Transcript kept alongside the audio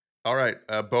All right,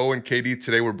 Bo and Katie,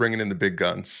 today we're bringing in the big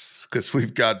guns because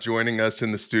we've got joining us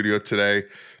in the studio today,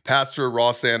 Pastor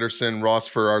Ross Anderson. Ross,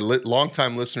 for our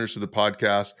longtime listeners to the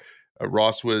podcast,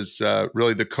 Ross was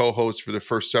really the co-host for the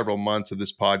first several months of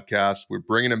this podcast. We're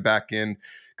bringing him back in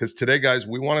because today, guys,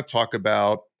 we want to talk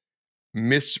about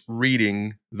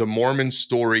misreading the Mormon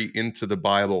story into the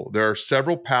Bible. There are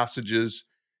several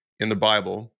passages in the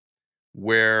Bible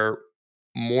where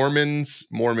Mormon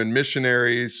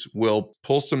missionaries will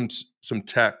pull some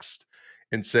text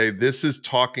and say this is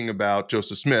talking about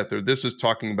Joseph Smith or this is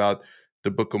talking about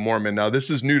the Book of Mormon. Now, this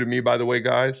is new to me, by the way,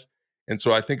 guys, and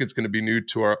so I think it's going to be new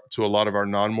to a lot of our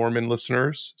non-Mormon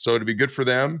listeners. So it'd be good for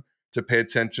them to pay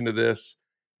attention to this,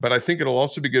 but I think it'll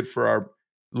also be good for our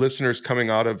listeners coming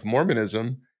out of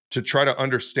Mormonism to try to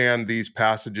understand these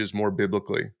passages more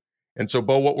biblically. And so,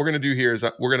 Bo, what we're going to do here is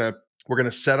we're going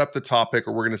to set up the topic,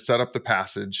 or we're going to set up the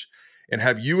passage and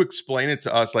have you explain it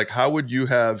to us. Like, how would you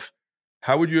have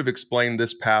explained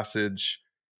this passage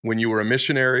when you were a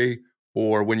missionary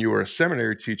or when you were a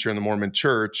seminary teacher in the Mormon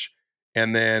church?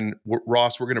 And then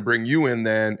Ross, we're going to bring you in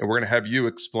then, and we're going to have you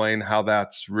explain how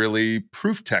that's really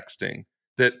proof texting,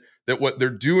 that what they're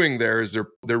doing there is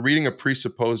they're reading a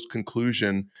presupposed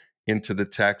conclusion into the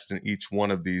text in each one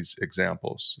of these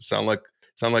examples. Sound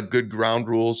like good ground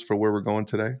rules for where we're going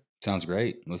today? Sounds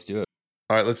great. Let's do it.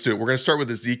 All right, let's do it. We're going to start with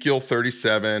Ezekiel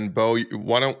 37. Bo,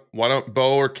 why don't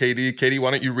Bo or Katie, why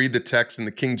don't you read the text in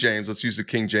the King James? Let's use the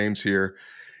King James here.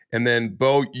 And then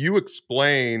Bo, you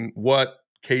explain what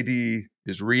KD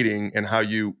is reading and how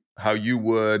you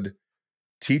would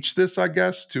teach this, I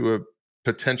guess, to a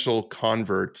potential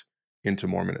convert into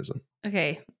Mormonism.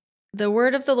 Okay. The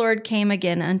word of the Lord came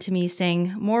again unto me,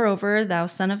 saying, Moreover, thou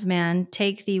son of man,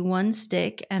 take thee one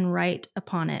stick and write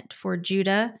upon it for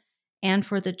Judah and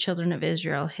for the children of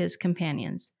Israel, his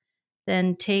companions.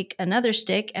 Then take another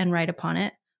stick and write upon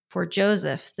it for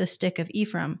Joseph, the stick of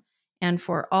Ephraim, and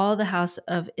for all the house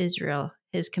of Israel,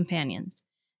 his companions.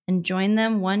 And join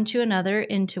them one to another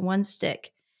into one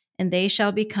stick, and they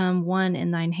shall become one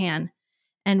in thine hand.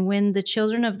 And when the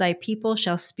children of thy people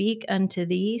shall speak unto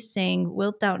thee, saying,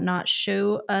 Wilt thou not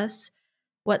show us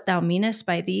what thou meanest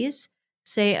by these?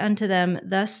 Say unto them,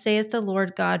 Thus saith the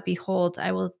Lord God, Behold,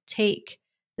 I will take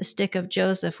the stick of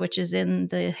Joseph, which is in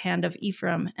the hand of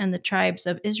Ephraim, and the tribes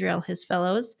of Israel his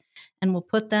fellows, and will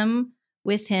put them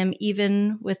with him,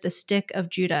 even with the stick of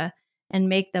Judah, and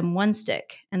make them one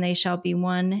stick, and they shall be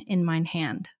one in mine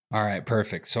hand. All right,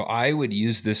 perfect. So I would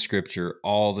use this scripture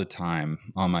all the time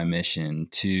on my mission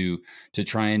to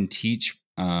try and teach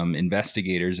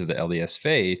investigators of the LDS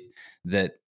faith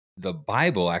that the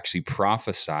Bible actually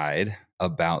prophesied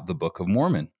about the Book of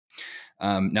Mormon.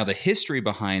 Now, the history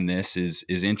behind this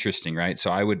is interesting, right?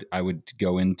 So I would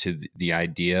go into the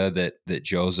idea that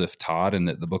Joseph taught, and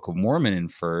that the Book of Mormon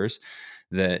infers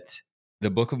that the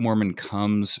Book of Mormon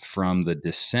comes from the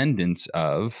descendants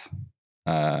of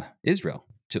Israel,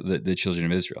 the children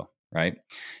of Israel, right?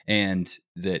 And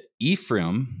that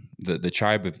Ephraim, the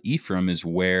tribe of Ephraim, is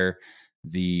where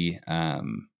the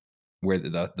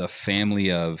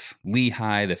family of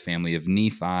Lehi, the family of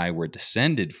Nephi, were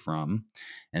descended from.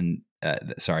 And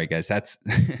sorry, guys, that's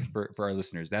for our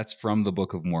listeners, that's from the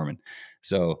Book of Mormon.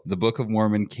 So the Book of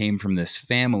Mormon came from this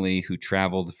family who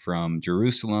traveled from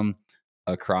Jerusalem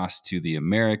across to the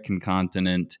American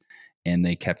continent, and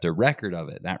they kept a record of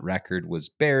it. That record was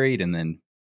buried and then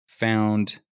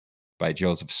found by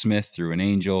Joseph Smith through an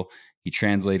angel. He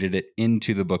translated it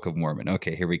into the Book of Mormon.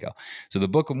 Okay, here we go. So the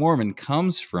Book of Mormon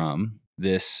comes from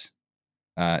this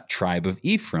tribe of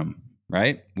Ephraim,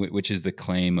 right? Which is the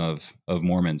claim of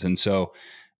Mormons. And so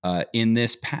in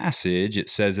this passage, it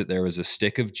says that there was a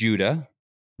stick of Judah,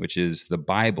 which is the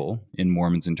Bible in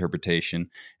Mormon's interpretation,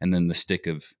 and then the stick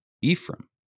of Ephraim,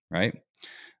 right?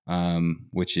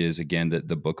 Which is, again,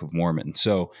 the Book of Mormon.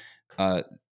 So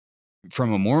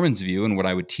from a Mormon's view, and what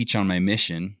I would teach on my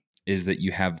mission, is that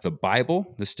you have the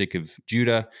Bible, the stick of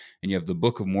Judah, and you have the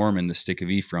Book of Mormon, the stick of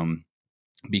Ephraim,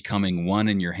 becoming one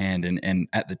in your hand. And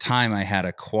at the time I had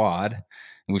a quad, and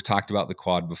we've talked about the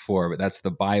quad before, but that's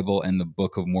the Bible and the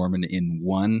Book of Mormon in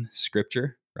one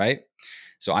scripture, right?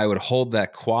 So I would hold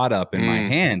that quad up in my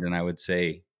hand, and I would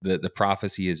say that the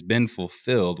prophecy has been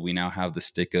fulfilled. We now have the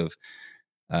stick of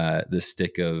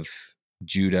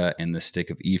Judah and the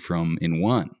stick of Ephraim in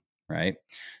one, right?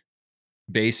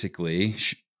 Basically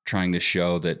trying to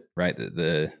show that, right,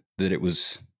 that it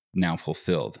was now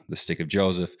fulfilled, the stick of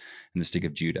Joseph and the stick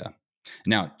of Judah.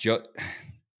 Now,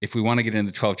 if we want to get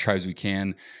into the 12 tribes, we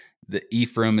can. The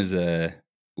Ephraim was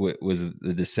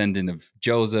the descendant of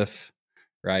Joseph,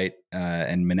 right?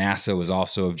 And Manasseh was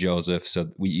also of Joseph. So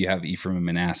you have Ephraim and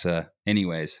Manasseh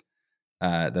anyways.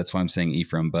 That's why I'm saying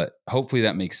Ephraim, but hopefully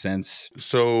that makes sense.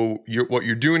 So what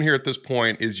you're doing here at this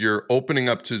point is you're opening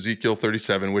up to Ezekiel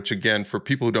 37, which again, for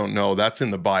people who don't know, that's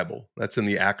in the Bible. That's in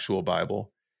the actual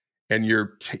Bible. And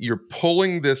you're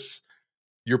pulling this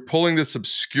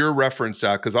obscure reference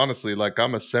out, because honestly, like,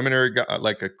 I'm a seminary guy,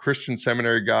 like a Christian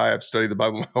seminary guy. I've studied the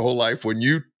Bible my whole life. When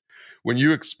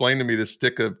you explained to me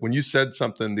when you said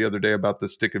something the other day about the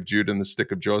stick of Judah and the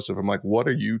stick of Joseph, I'm like, what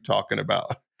are you talking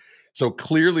about? So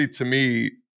clearly to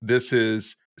me, this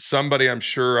is somebody, I'm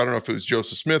sure, I don't know if it was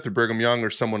Joseph Smith or Brigham Young or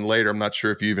someone later. I'm not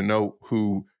sure if you even know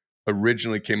who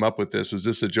originally came up with this. Was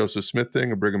this a Joseph Smith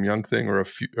thing, a Brigham Young thing, or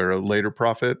a later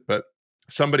prophet? But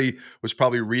somebody was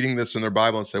probably reading this in their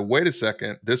Bible and said, wait a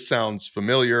second, this sounds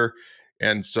familiar.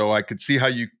 And so I could see how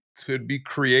you could be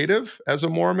creative as a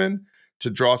Mormon to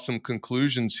draw some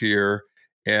conclusions here.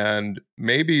 And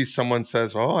maybe someone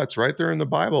says, oh, it's right there in the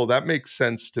Bible. That makes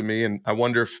sense to me. And I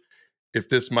wonder if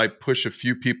this might push a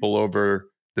few people over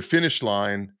the finish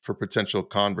line for potential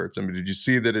converts. I mean, did you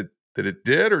see that it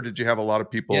did, or did you have a lot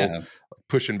of people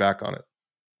pushing back on it?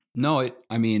 No,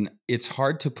 it's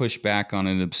hard to push back on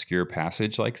an obscure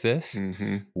passage like this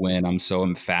when I'm so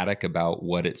emphatic about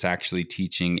what it's actually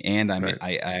teaching, and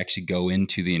I actually go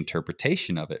into the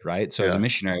interpretation of it, right? So as a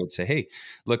missionary, I would say, hey,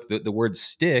 look, the word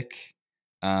stick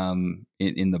in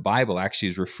the Bible actually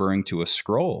is referring to a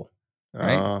scroll,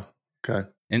 right? Okay.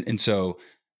 And so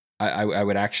I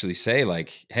would actually say,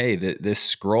 like, hey, this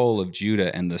scroll of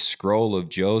Judah and the scroll of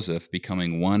Joseph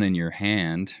becoming one in your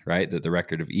hand, right? That the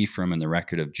record of Ephraim and the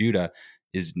record of Judah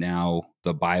is now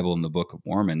the Bible and the Book of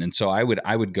Mormon. And so I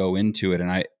would go into it,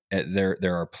 and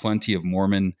there are plenty of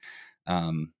Mormon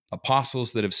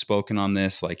apostles that have spoken on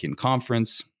this, like in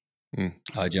conference,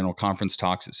 general conference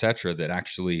talks, etc., that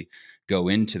actually go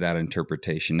into that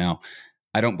interpretation. Now,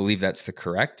 I don't believe that's the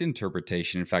correct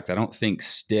interpretation. In fact, I don't think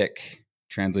stick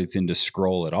translates into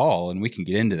scroll at all, and we can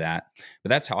get into that. But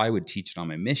that's how I would teach it on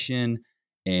my mission,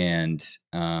 and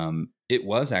it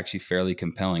was actually fairly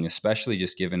compelling, especially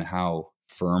just given how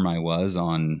firm I was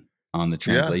on the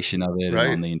translation of it and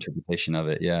on the interpretation of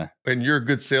it. Yeah. And you're a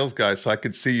good sales guy, so I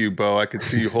could see you, Bo. I could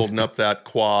see you holding up that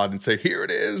quad and say, here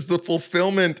it is, the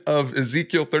fulfillment of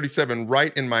Ezekiel 37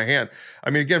 right in my hand.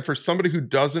 I mean, again, for somebody who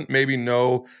doesn't maybe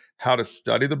know how to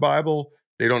study the Bible,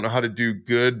 they don't know how to do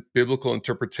good biblical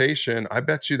interpretation, I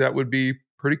bet you that would be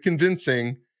pretty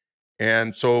convincing.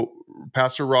 And so,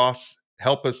 Pastor Ross,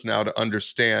 help us now to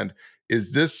understand,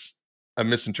 is this a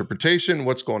misinterpretation?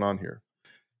 What's going on here?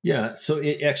 Yeah, so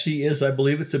it actually is. I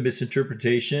believe it's a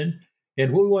misinterpretation.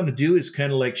 And what we want to do is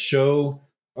kind of like show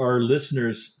our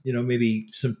listeners, maybe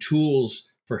some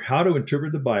tools for how to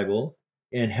interpret the Bible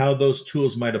and how those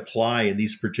tools might apply in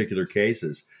these particular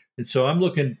cases. And so I'm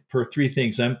looking for three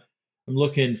things. I'm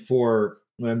looking for,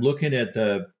 when I'm looking at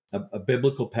a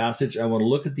biblical passage, I want to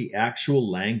look at the actual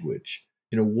language.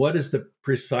 What is the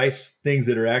precise things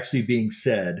that are actually being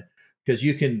said? Because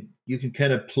you can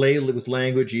kind of play with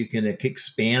language. You can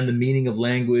expand the meaning of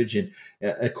language and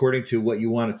according to what you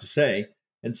want it to say.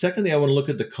 And secondly, I want to look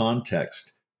at the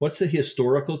context. What's the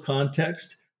historical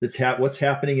context? What's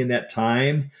happening in that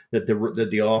time that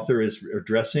the author is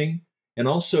addressing, and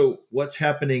also what's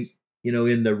happening,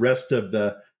 in the rest of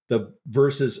the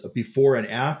verses before and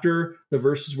after the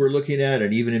verses we're looking at,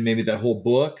 and even in maybe that whole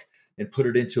book, and put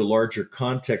it into a larger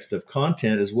context of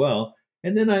content as well.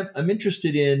 And then I'm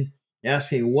interested in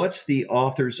asking, what's the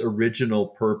author's original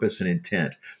purpose and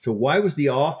intent? So why was the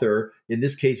author, in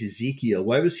this case Ezekiel,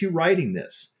 why was he writing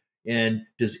this? And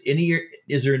is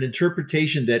there an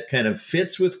interpretation that kind of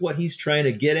fits with what he's trying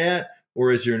to get at?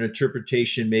 Or is there an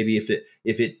interpretation, maybe if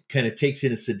it kind of takes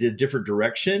in a different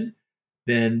direction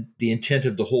than the intent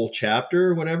of the whole chapter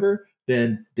or whatever,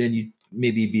 then you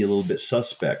maybe be a little bit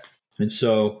suspect. And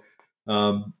so,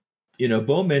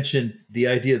 Bo mentioned the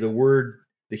idea of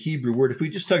the Hebrew word. If we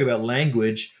just talk about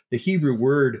language, the Hebrew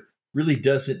word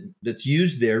that's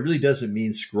used there really doesn't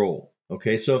mean scroll.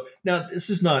 Okay, so now this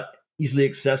is not easily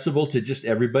accessible to just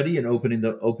everybody, and opening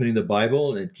the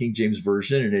Bible and King James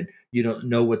Version, and you don't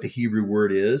know what the Hebrew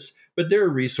word is. But there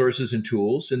are resources and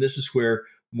tools, and this is where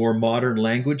more modern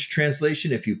language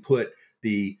translation, if you put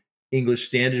the English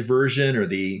Standard Version or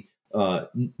the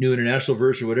New International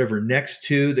Version, whatever, next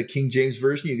to the King James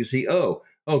Version, you can see,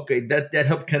 okay, that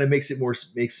help kind of makes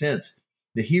sense.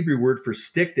 The Hebrew word for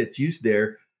stick that's used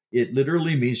there, it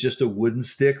literally means just a wooden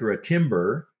stick or a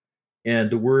timber.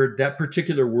 And that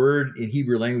particular word in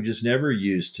Hebrew language is never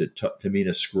used to mean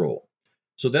a scroll.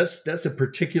 So that's a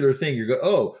particular thing. You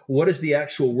go, what does the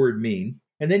actual word mean?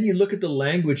 And then you look at the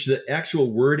language, the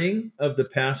actual wording of the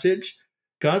passage.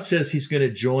 God says he's going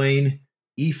to join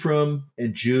Ephraim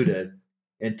and Judah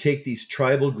and take these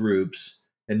tribal groups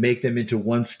and make them into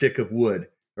one stick of wood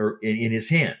or in his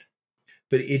hand.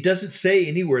 But it doesn't say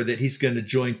anywhere that he's going to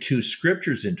join two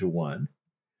scriptures into one.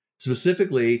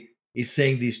 Specifically, he's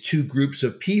saying these two groups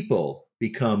of people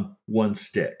become one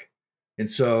stick. And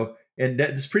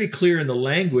that's pretty clear in the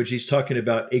language. He's talking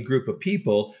about a group of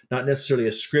people, not necessarily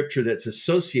a scripture that's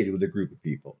associated with a group of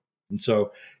people.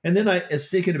 And then I was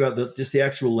thinking about just the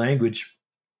actual language.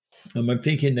 I'm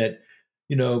thinking that,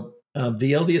 the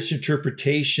LDS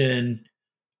interpretation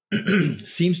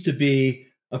seems to be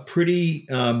a pretty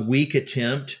weak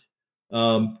attempt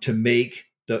to make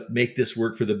this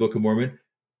work for the Book of Mormon.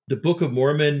 The Book of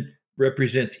Mormon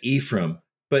represents Ephraim,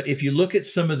 but if you look at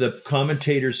some of the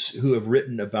commentators who have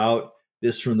written about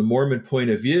this from the Mormon point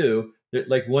of view,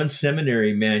 like one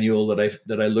seminary manual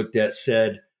that I looked at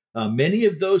said, many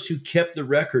of those who kept the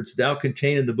records now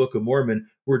contained in the Book of Mormon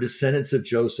were descendants of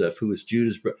Joseph, who was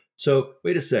Judah's brother. So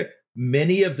wait a sec.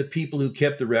 Many of the people who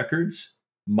kept the records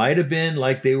might have been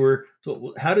like they were.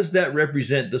 So how does that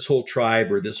represent this whole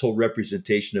tribe or this whole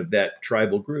representation of that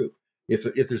tribal group?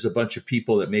 If there's a bunch of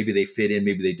people that maybe they fit in,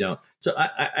 maybe they don't. So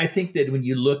I think that when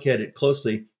you look at it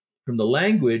closely from the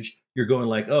language, you're going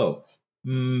like,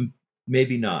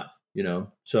 maybe not,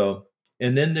 So,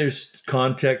 and then there's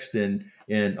context and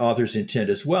author's intent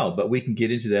as well. But we can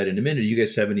get into that in a minute. Do you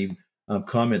guys have any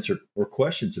comments or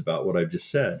questions about what I've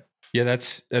just said? Yeah,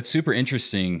 that's super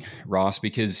interesting, Ross,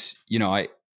 because, I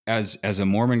as a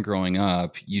Mormon growing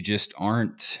up, you just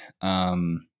aren't,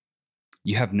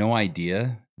 you have no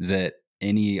idea that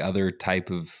any other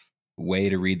type of way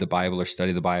to read the Bible or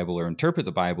study the Bible or interpret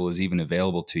the Bible is even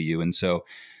available to you. And so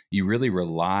you really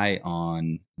rely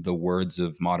on the words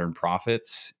of modern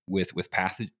prophets with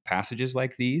passages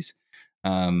like these.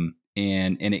 And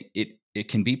it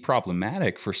can be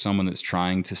problematic for someone that's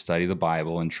trying to study the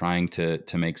Bible and trying to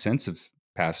make sense of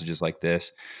passages like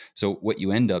this. So what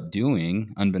you end up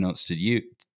doing, unbeknownst to you,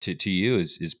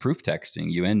 is proof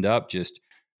texting. You end up just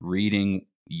reading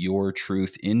your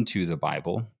truth into the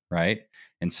Bible, right?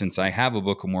 And since I have a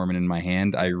Book of Mormon in my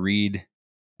hand, I read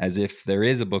as if there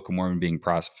is a Book of Mormon being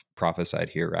prophesied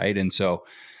here, right? And so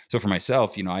for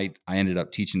myself, I ended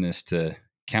up teaching this to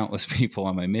countless people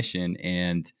on my mission,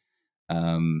 and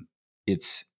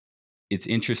it's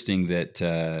interesting that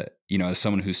as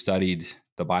someone who studied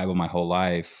the Bible my whole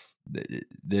life,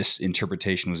 this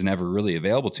interpretation was never really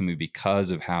available to me because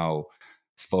of how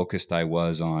focused I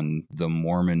was on the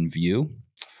Mormon view.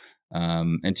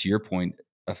 And to your point,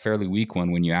 a fairly weak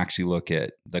one when you actually look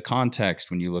at the context,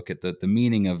 when you look at the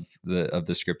meaning of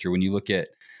the scripture, when you look at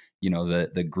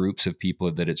the groups of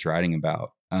people that it's writing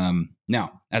about.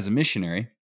 Now, as a missionary,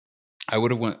 I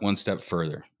would have went one step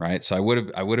further, right? So I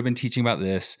would have been teaching about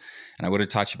this, and I would have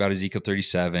taught you about Ezekiel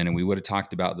 37, and we would have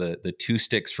talked about the two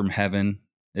sticks from heaven.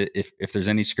 If there's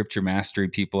any scripture mastery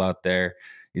people out there,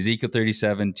 Ezekiel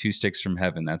 37, two sticks from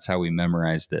heaven. That's how we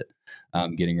memorized it,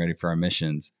 getting ready for our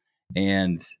missions.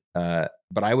 And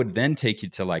but I would then take you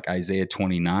to like Isaiah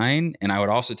 29, and I would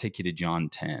also take you to John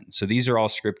 10. So these are all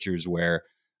scriptures where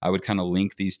I would kind of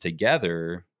link these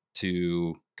together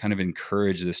to kind of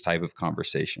encourage this type of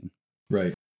conversation.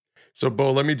 Right. So, Bo,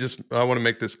 I want to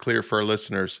make this clear for our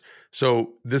listeners.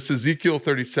 So this Ezekiel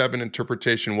 37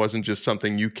 interpretation wasn't just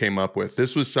something you came up with.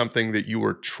 This was something that you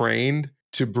were trained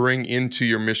to bring into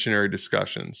your missionary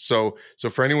discussions. So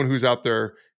for anyone who's out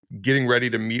there getting ready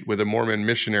to meet with a Mormon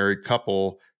missionary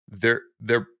couple, they're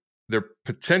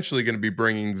potentially going to be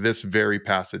bringing this very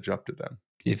passage up to them.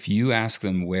 If you ask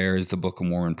them where is the Book of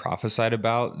Mormon prophesied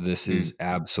about, this is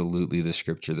absolutely the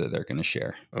scripture that they're going to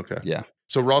share. Okay. Yeah.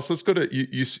 So Ross, let's go to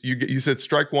you said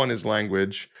strike one is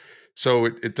language. So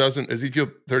it doesn't,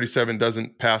 Ezekiel 37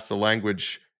 doesn't pass the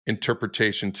language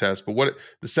interpretation test. But what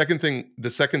the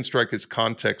second strike is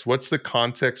context. What's the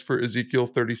context for Ezekiel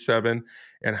 37,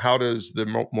 and how does the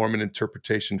Mormon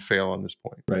interpretation fail on this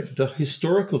point? Right. The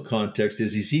historical context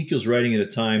is Ezekiel's writing at a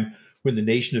time when the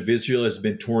nation of Israel has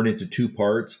been torn into two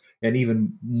parts, and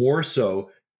even more so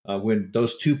when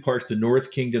those two parts, the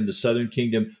north kingdom, the southern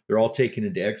kingdom, they're all taken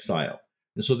into exile.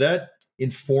 And so that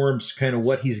informs kind of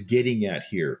what he's getting at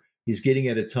here. He's getting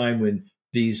at a time when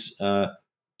these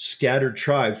scattered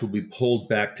tribes will be pulled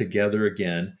back together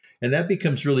again. And that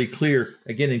becomes really clear,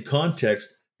 again, in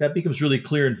context, that becomes really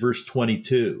clear in verse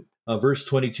 22. Verse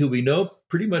 22, we know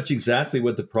pretty much exactly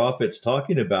what the prophet's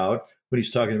talking about when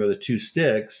he's talking about the two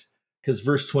sticks, because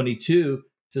verse 22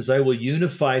 says, I will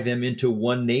unify them into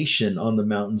one nation on the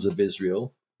mountains of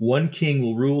Israel. One king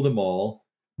will rule them all.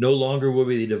 No longer will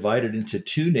be divided into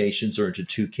two nations or into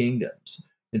two kingdoms.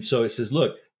 And so it says,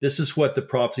 look, this is what the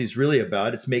prophecy is really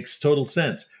about. It makes total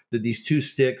sense that these two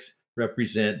sticks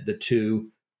represent the two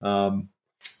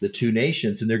the two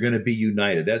nations, and they're going to be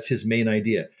united. That's his main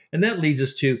idea. And that leads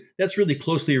us to, that's really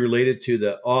closely related to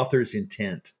the author's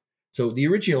intent. So the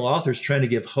original author is trying to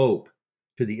give hope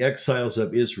to the exiles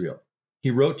of Israel.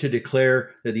 He wrote to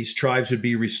declare that these tribes would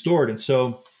be restored. And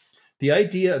so the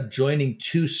idea of joining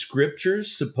two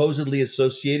scriptures supposedly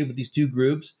associated with these two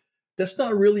groups, that's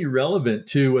not really relevant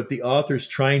to what the author's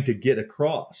trying to get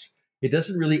across. It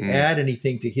doesn't really add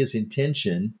anything to his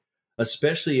intention,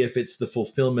 especially if it's the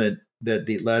fulfillment that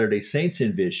the Latter-day Saints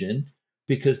envision,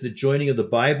 because the joining of the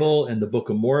Bible and the Book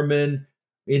of Mormon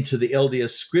into the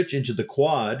LDS script, into the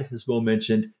Quad, as Bo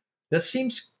mentioned, that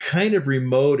seems kind of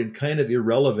remote and kind of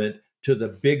irrelevant to the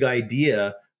big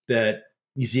idea that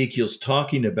Ezekiel's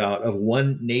talking about of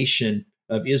one nation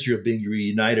of Israel being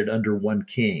reunited under one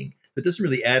king. It doesn't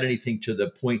really add anything to the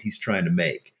point he's trying to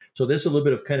make. So there's a little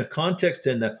bit of kind of context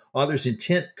and the author's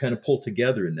intent kind of pulled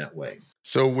together in that way.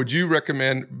 So would you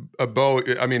recommend Bo,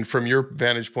 I mean, from your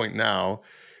vantage point now,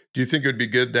 do you think it would be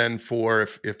good then for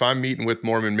if I'm meeting with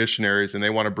Mormon missionaries and they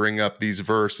want to bring up these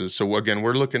verses? So again,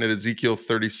 we're looking at Ezekiel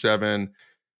 37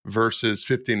 verses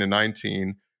 15 to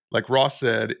 19. Like Ross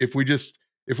said, if we just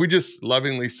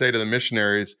lovingly say to the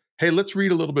missionaries, hey, let's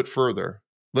read a little bit further.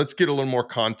 Let's get a little more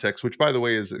context, which by the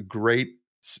way is a great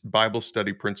Bible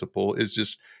study principle, is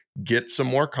just get some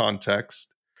more context.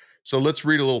 So let's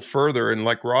read a little further. And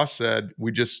like Ross said,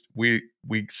 we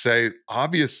say,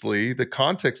 obviously, the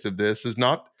context of this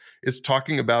it's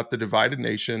talking about the divided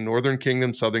nation, northern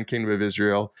kingdom, southern kingdom of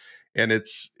Israel. And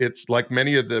it's like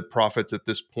many of the prophets at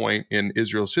this point in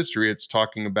Israel's history, it's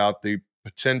talking about the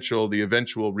potential, the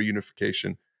eventual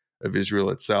reunification of Israel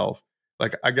itself.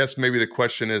 Like, I guess maybe the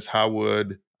question is, how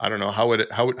do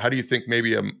you think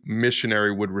maybe a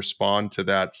missionary would respond to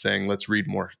that, saying, let's read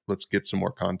more, let's get some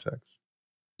more context?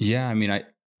 Yeah, I mean,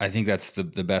 I think that's the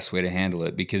best way to handle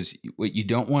it, because what you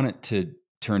don't want it to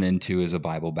turn into is a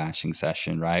Bible bashing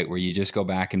session, right? Where you just go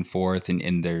back and forth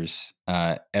and there's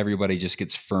everybody just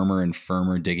gets firmer and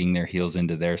firmer, digging their heels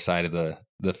into their side of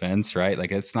the fence, right? Like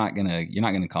you're not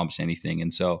gonna accomplish anything.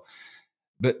 And so,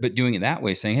 but doing it that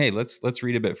way, saying, hey, let's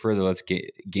read a bit further, let's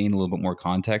gain a little bit more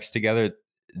context together.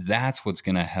 That's what's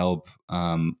going to help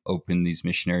open these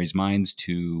missionaries' minds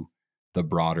to the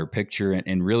broader picture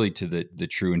and really to the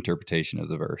true interpretation of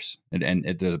the verse and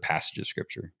the passage of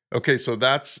scripture. Okay, so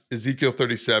that's Ezekiel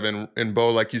 37. And Bo,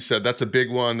 like you said, that's a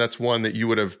big one. That's one that you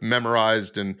would have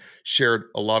memorized and shared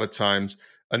a lot of times.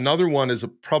 Another one is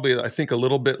probably, I think, a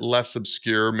little bit less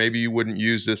obscure. Maybe you wouldn't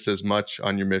use this as much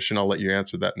on your mission. I'll let you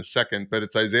answer that in a second. But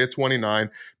it's Isaiah 29.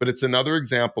 But it's another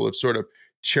example of sort of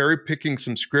cherry picking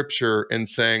some scripture and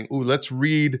saying, "Ooh, let's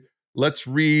read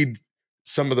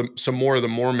some more of the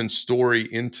Mormon story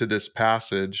into this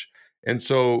passage." And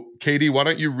so, Katie, why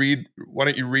don't you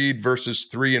read verses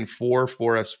 3 and 4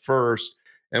 for us first,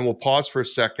 and we'll pause for a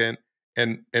second.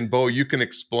 And Bo, you can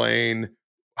explain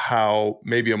how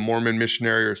maybe a Mormon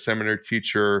missionary or seminary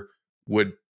teacher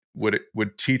would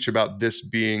teach about this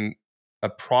being a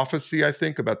prophecy, I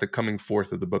think, about the coming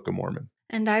forth of the Book of Mormon.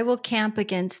 And I will camp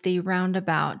against thee round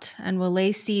about, and will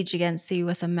lay siege against thee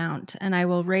with a mount, and I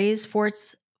will raise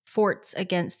forts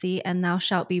against thee, and thou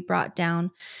shalt be brought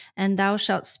down, and thou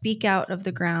shalt speak out of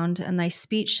the ground, and thy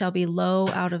speech shall be low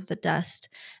out of the dust,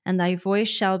 and thy voice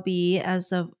shall be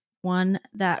as of one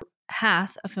that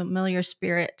hath a familiar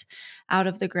spirit out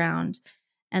of the ground,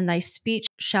 and thy speech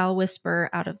shall whisper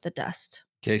out of the dust.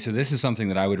 Okay, so this is something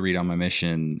that I would read on my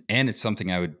mission, and it's something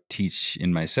I would teach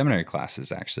in my seminary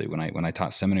classes, actually, when I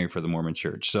taught seminary for the Mormon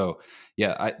Church. So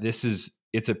yeah,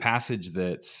 it's a passage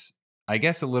that's, I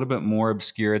guess, a little bit more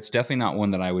obscure. It's definitely not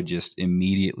one that I would just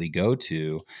immediately go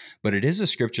to, but it is a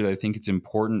scripture that I think it's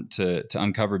important to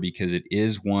uncover, because it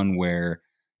is one where,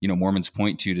 Mormons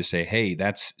point to say, hey,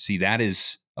 that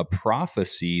is a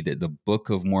prophecy that the Book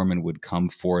of Mormon would come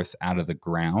forth out of the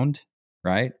ground,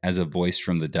 right, as a voice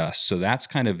from the dust. So that's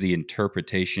kind of the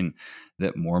interpretation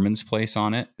that Mormons place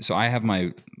on it. So I have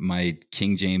my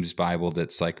King James Bible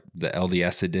that's like the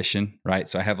LDS edition, right?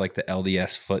 So I have like the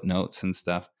LDS footnotes and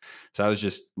stuff. So I was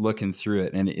just looking through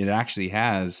it, and it actually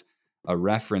has a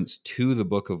reference to the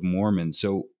Book of Mormon.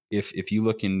 So if you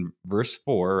look in verse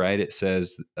 4, right, it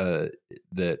says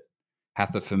that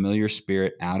hath a familiar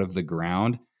spirit out of the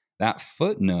ground. That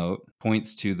footnote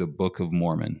points to the Book of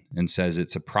Mormon and says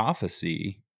it's a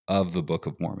prophecy of the Book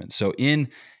of Mormon. So in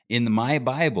my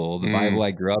Bible, the Bible I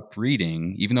grew up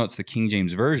reading, even though it's the King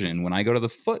James Version, when I go to the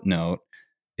footnote,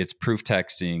 it's proof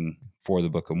texting for the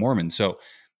Book of Mormon. So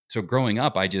growing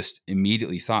up, I just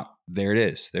immediately thought, there it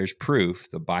is. There's proof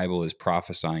the Bible is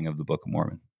prophesying of the Book of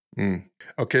Mormon.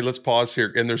 Okay, let's pause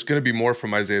here. And there's going to be more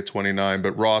from Isaiah 29,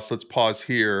 but Ross, let's pause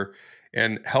here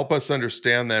and help us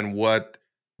understand then what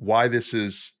why this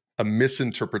is a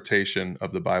misinterpretation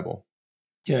of the Bible.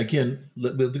 Yeah, again,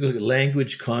 we'll look at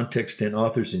language, context, and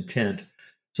author's intent.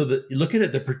 So looking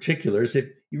at the particulars,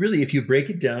 if you break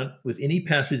it down with any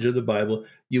passage of the Bible,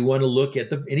 you want to look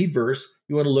at any verse,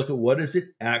 you want to look at what does it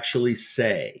actually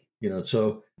say.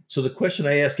 So the question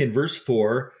I ask in verse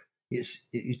 4 is,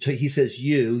 he says,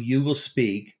 you will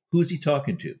speak. Who's he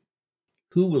talking to?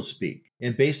 Who will speak?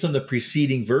 And based on the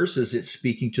preceding verses, it's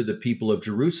speaking to the people of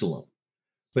Jerusalem.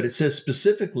 But it says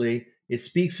specifically, it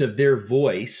speaks of their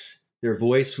voice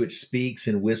which speaks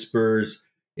and whispers.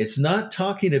 It's not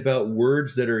talking about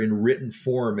words that are in written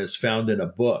form as found in a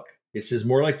book. It says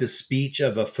more like the speech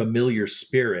of a familiar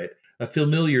spirit. A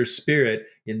familiar spirit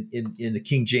in the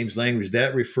King James language,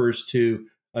 that refers to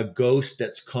a ghost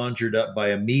that's conjured up by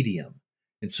a medium.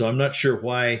 And so I'm not sure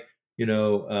why,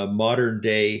 modern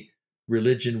day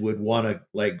religion would want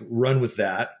to run with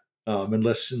that,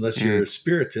 unless you're a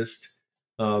spiritist.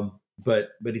 But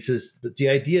he says, but the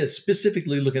idea is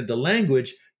specifically looking at the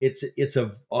language, it's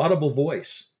an audible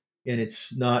voice and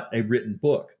it's not a written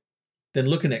book. Then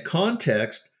looking at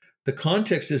context, the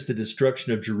context is the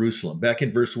destruction of Jerusalem. Back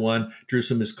in verse 1,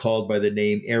 Jerusalem is called by the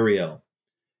name Ariel.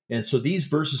 And so these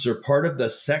verses are part of the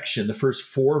section. The first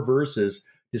 4 verses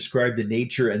describe the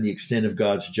nature and the extent of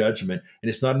God's judgment. And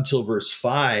it's not until verse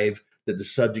 5 that the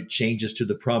subject changes to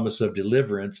the promise of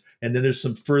deliverance. And then there's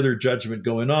some further judgment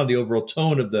going on, the overall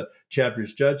tone of the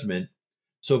chapter's judgment.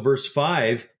 So verse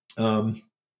 4,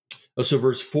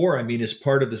 is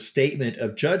part of the statement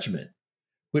of judgment,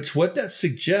 which what that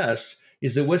suggests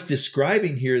is that what's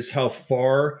describing here is how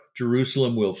far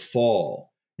Jerusalem will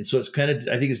fall. And so it's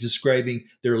I think it's describing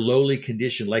their lowly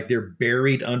condition, like they're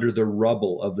buried under the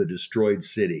rubble of the destroyed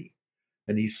city.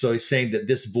 And he's saying that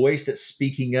this voice that's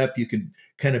speaking up, you can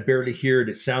kind of barely hear it.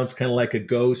 It sounds kind of like a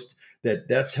ghost.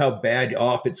 That's how bad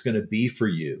off it's going to be for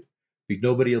you.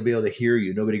 Nobody will be able to hear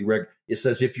you. It's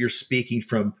as if you're speaking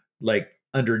from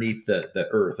underneath the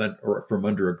earth or from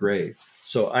under a grave.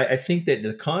 So I think that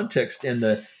the context and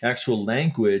the actual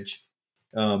language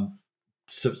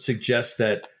suggests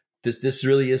that this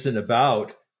really isn't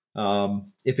about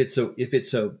if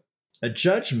it's a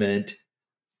judgment,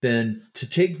 then to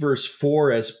take verse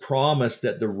 4 as promise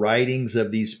that the writings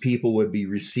of these people would be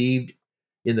received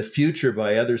in the future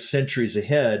by other centuries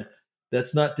ahead,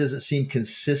 doesn't seem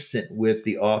consistent with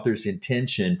the author's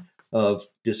intention of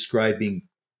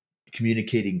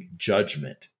communicating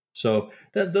judgment. So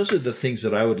those are the things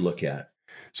that I would look at.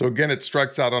 So again, it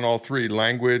strikes out on all 3: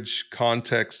 language,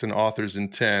 context, and author's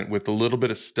intent, with a little bit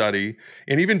of study.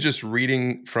 And even just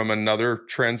reading from another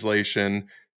translation,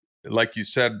 like you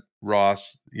said,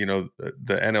 Ross, the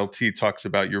NLT talks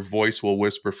about your voice will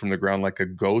whisper from the ground like a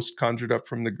ghost conjured up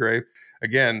from the grave.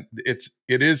 Again, it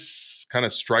is kind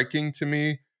of striking to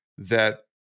me that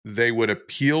they would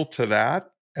appeal to that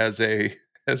as a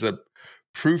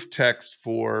proof text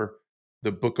for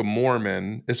the Book of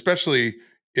Mormon, especially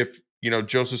if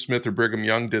Joseph Smith or Brigham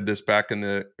Young did this back in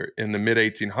the mid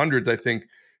 1800s. I think,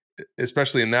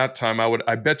 especially in that time,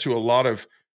 I bet you a lot of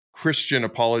Christian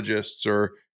apologists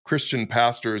or Christian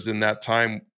pastors in that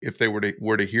time, if they were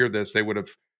to hear this, they would have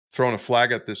thrown a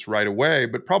flag at this right away.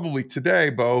 But probably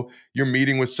today, Bo, you're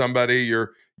meeting with somebody,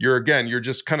 you're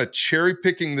just kind of cherry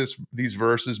picking these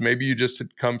verses. Maybe you just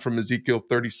had come from Ezekiel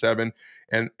 37,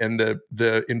 and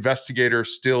the investigator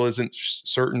still isn't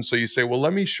certain. So you say, well,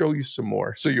 let me show you some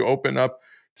more. So you open up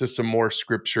to some more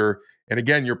scripture, and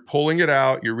again, you're pulling it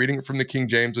out. You're reading it from the King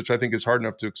James, which I think is hard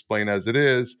enough to explain as it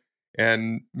is.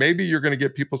 And maybe you're going to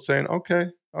get people saying,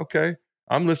 okay,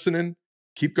 I'm listening,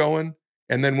 keep going.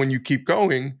 And then when you keep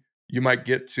going, you might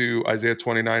get to Isaiah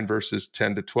 29 verses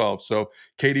 10 to 12. So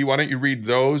Katie, why don't you read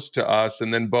those to us,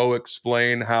 and then Bo,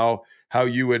 explain how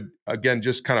you would, again,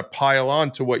 just kind of pile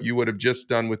on to what you would have just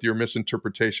done with your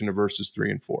misinterpretation of verses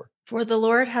 3 and 4. For the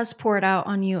Lord has poured out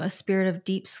on you a spirit of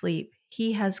deep sleep.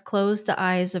 He has closed the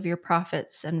eyes of your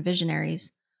prophets and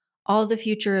visionaries. All the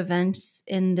future events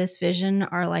in this vision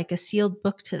are like a sealed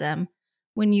book to them.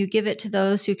 When you give it to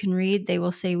those who can read, they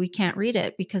will say, we can't read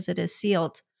it because it is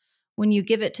sealed. When you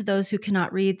give it to those who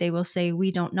cannot read, they will say,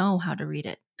 we don't know how to read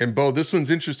it. And Bo, this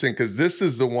one's interesting because this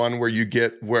is the one where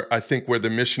where the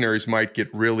missionaries might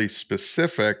get really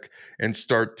specific and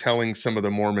start telling some of the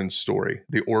Mormon story,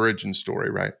 the origin story,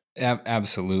 right?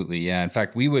 Absolutely, yeah. In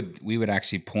fact, we would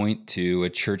actually point to a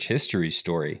church history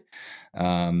story,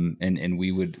 and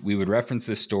we would reference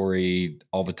this story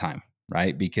all the time,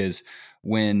 right? Because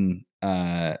when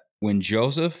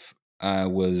Joseph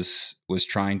was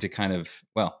trying to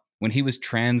when he was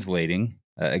translating.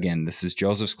 Again, this is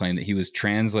Joseph's claim that he was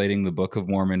translating the Book of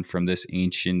Mormon from this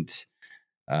ancient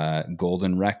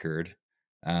golden record.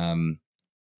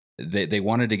 they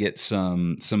wanted to get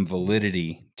some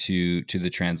validity to the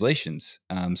translations.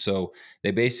 So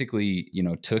they basically,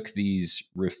 took these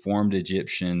reformed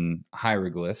Egyptian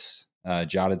hieroglyphs,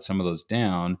 jotted some of those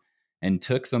down, and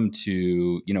took them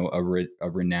to a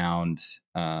renowned.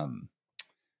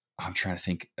 I'm trying to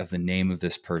think of the name of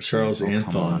this person. Charles Come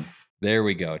Anthon. on. There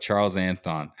we go, Charles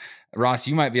Anthon. Ross,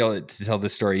 you might be able to tell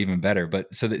this story even better.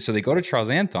 But so they go to Charles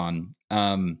Anthon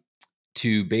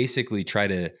to basically try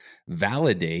to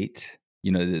validate,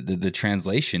 the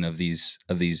translation of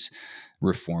these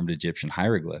reformed Egyptian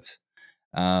hieroglyphs.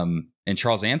 And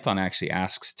Charles Anthon actually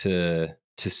asks to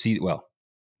see. Well,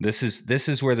 this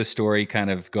is where the story kind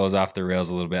of goes off the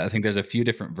rails a little bit. I think there's a few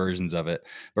different versions of it.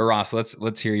 But Ross,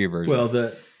 let's hear your version. Well,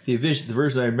 the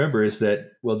version I remember is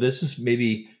that, well, this is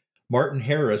maybe Martin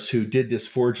Harris, who did this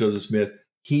for Joseph Smith.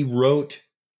 He wrote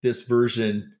this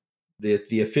version,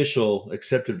 the official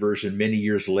accepted version, many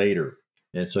years later.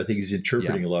 And so I think he's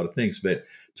interpreting a lot of things. But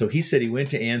so he said he went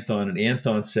to Anthon, and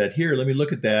Anthon said, "Here, let me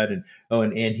look at that." And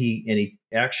he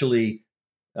actually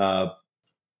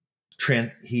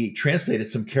he translated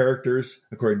some characters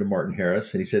according to Martin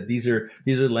Harris, and he said these are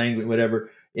language, whatever.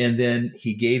 And then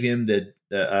he gave him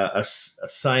a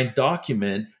signed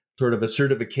document, sort of a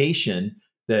certification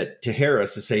that to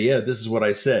Harris to say, "Yeah, this is what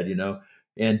I said,"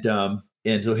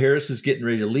 And so Harris is getting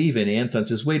ready to leave, and Anthon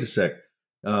says, "Wait a sec,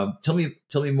 tell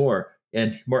me more."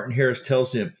 And Martin Harris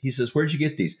tells him, he says, "Where'd you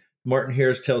get these?" Martin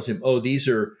Harris tells him, "Oh, these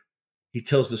are." He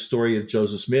tells the story of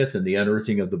Joseph Smith and the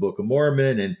unearthing of the Book of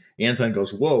Mormon. And Anthon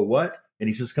goes, "Whoa, what?" And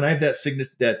he says, "Can I have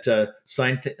that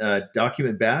signed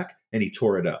document back?" And he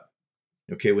tore it up.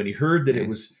 Okay, when he heard that it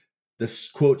was this,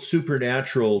 quote,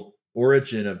 supernatural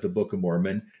origin of the Book of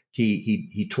Mormon,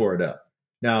 he tore it up.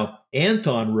 Now,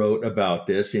 Anthon wrote about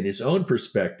this in his own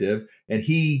perspective, and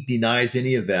he denies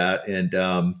any of that.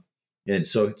 And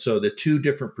so the two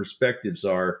different perspectives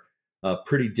are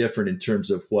pretty different in terms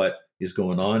of what is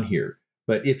going on here.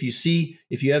 But if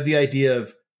you have the idea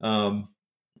of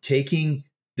taking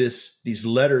these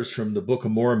letters from the Book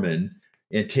of Mormon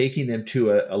and taking them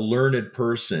to a learned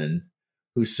person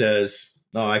who says,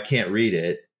 "Oh, I can't read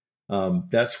it,"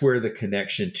 that's where the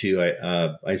connection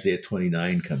to Isaiah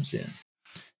 29 comes in.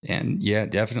 And yeah,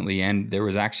 definitely. And there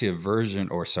was actually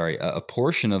a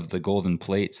portion of the golden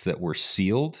plates that were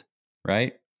sealed,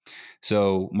 right?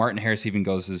 So Martin Harris even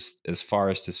goes as far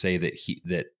as to say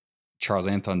that Charles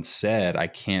Anthon said, "I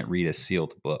can't read a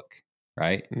sealed book,"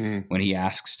 right? When he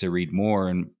asks to read more,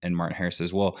 and Martin Harris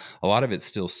says, "Well, a lot of it's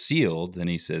still sealed," and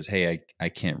he says, "Hey, I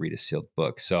can't read a sealed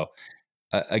book." So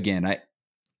again,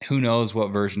 who knows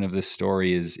what version of this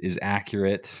story is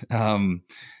accurate?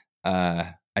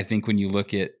 I think when you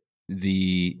look at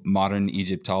the modern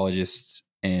Egyptologists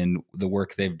and the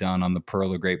work they've done on the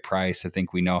Pearl of Great Price, I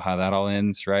think we know how that all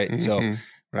ends, right? Mm-hmm. So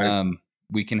Right.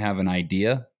 we can have an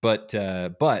idea, but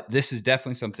this is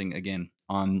definitely something, again,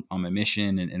 on my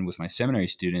mission and with my seminary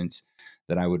students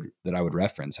that I would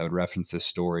reference. I would reference this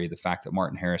story, the fact that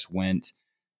Martin Harris went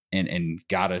and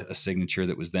got a signature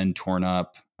that was then torn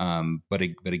up. But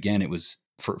again, it was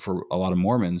for a lot of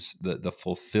Mormons the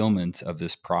fulfillment of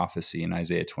this prophecy in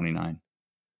Isaiah 29.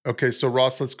 Okay, so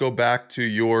Ross, let's go back to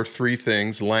your three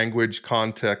things: language,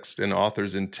 context, and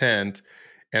author's intent,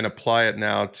 and apply it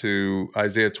now to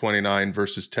Isaiah 29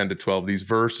 verses 10 to 12. These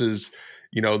verses,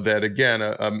 that again,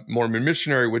 a Mormon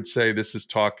missionary would say this is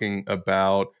talking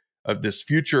about this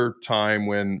future time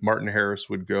when Martin Harris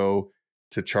would go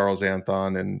to Charles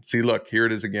Anthon and see, look, here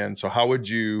it is again. So how would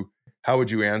you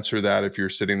answer that if you're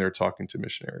sitting there talking to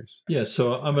missionaries? Yeah,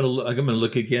 so I'm gonna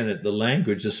look again at the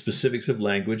language, the specifics of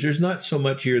language. There's not so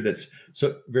much here that's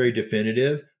so very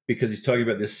definitive, because he's talking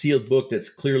about this sealed book that's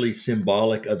clearly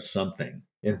symbolic of something.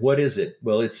 And what is it?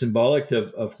 Well, it's symbolic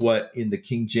of what in the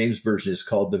King James Version is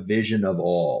called the vision of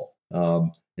all.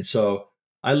 And so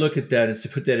I look at that and to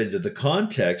put that into the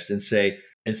context and say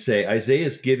Isaiah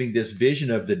is giving this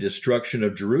vision of the destruction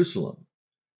of Jerusalem,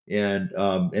 and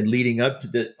leading up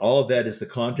to all of that is the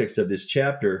context of this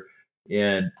chapter,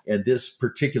 and this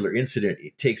particular incident,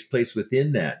 it takes place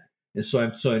within that. And so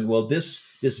I'm saying, well, this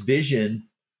vision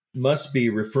must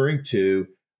be referring to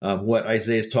what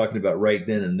Isaiah is talking about right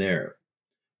then and there.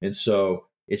 And so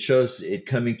it shows it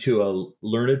coming to a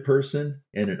learned person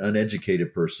and an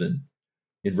uneducated person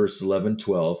in verse 11,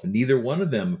 12, and neither one of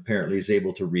them apparently is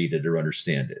able to read it or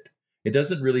understand it. It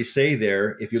doesn't really say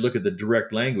there, if you look at the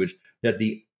direct language, that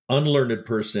the unlearned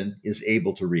person is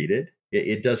able to read it.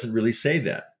 It doesn't really say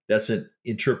that. That's an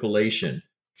interpolation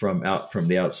from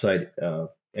the outside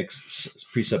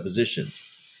presuppositions.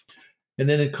 And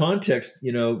then in context,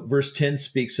 verse 10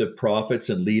 speaks of prophets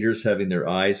and leaders having their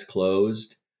eyes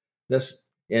closed.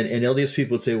 And LDS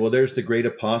people would say, well, there's the great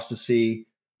apostasy.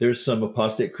 There's some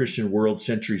apostate Christian world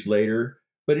centuries later.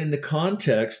 But in the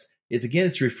context,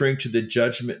 it's referring to the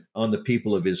judgment on the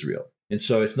people of Israel. And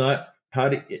so it's not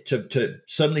to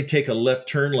suddenly take a left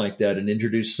turn like that and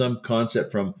introduce some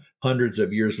concept from hundreds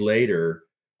of years later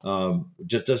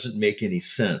just doesn't make any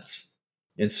sense.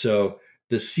 And so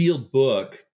the sealed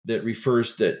book that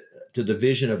refers to the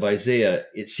vision of Isaiah,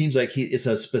 it seems like it's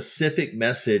a specific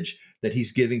message that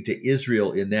he's giving to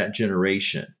Israel in that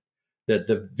generation, that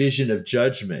the vision of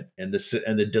judgment and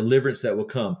the deliverance that will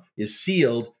come is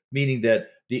sealed, meaning that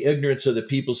the ignorance of the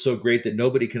people is so great that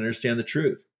nobody can understand the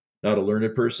truth, not a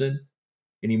learned person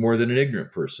any more than an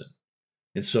ignorant person.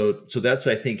 And so that's,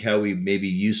 I think, how we maybe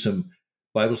use some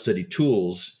Bible study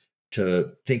tools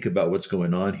to think about what's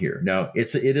going on here. Now,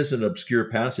 it is an obscure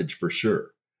passage for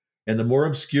sure. And the more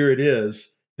obscure it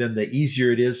is, then the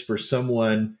easier it is for some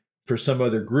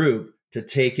other group to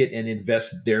take it and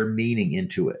invest their meaning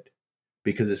into it,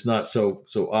 because it's not so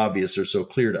obvious or so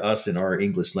clear to us in our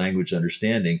English language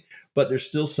understanding. But there's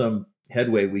still some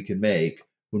headway we can make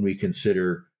when we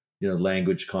consider,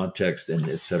 language, context, and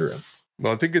et cetera.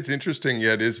 Well, I think it's interesting,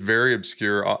 yet it's very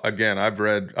obscure. Again, I've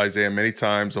read Isaiah many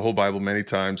times, the whole Bible many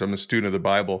times. I'm a student of the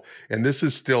Bible, and this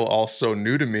is still also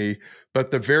new to me.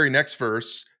 But the very next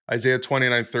verse, Isaiah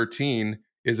 29:13,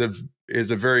 is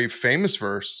a very famous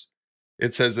verse.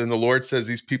 It says, and the Lord says,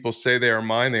 these people say they are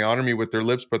mine, they honor me with their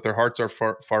lips, but their hearts are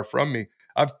far, far from me.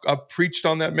 I've preached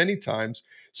on that many times.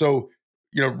 So,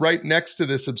 right next to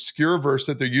this obscure verse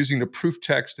that they're using to proof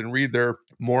text and read their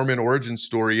Mormon origin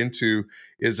story into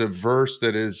is a verse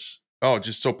that is,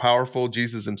 just so powerful.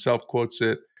 Jesus himself quotes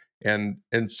it. And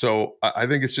so I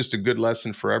think it's just a good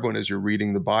lesson for everyone as you're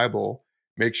reading the Bible.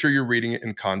 Make sure you're reading it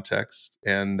in context,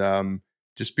 and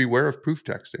just beware of proof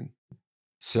texting.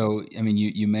 So, I mean,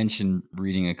 you mentioned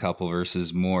reading a couple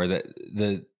verses more. That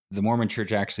the Mormon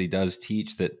Church actually does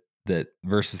teach that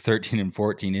verses 13 and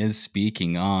 14 is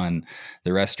speaking on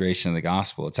the restoration of the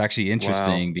gospel. It's actually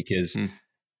interesting because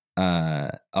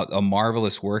a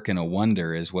marvelous work and a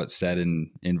wonder is what's said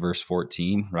in verse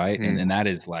 14, right? And that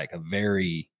is like a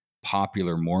very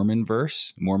popular Mormon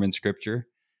verse, Mormon scripture,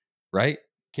 right,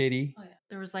 Katie? Oh, yeah.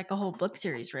 There was like a whole book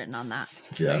series written on that,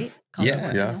 Yeah. right?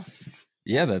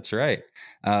 Yeah, that's right.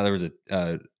 There was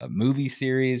a movie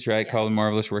series, right, called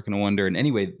Marvelous Work and a Wonder. And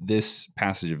anyway, this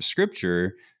passage of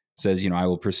scripture says, I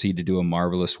will proceed to do a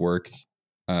marvelous work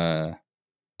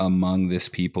among this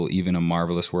people, even a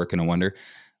marvelous work and a wonder.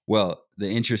 Well, the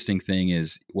interesting thing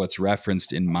is what's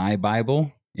referenced in my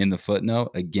Bible in the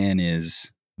footnote, again,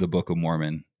 is the Book of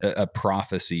Mormon, a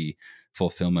prophecy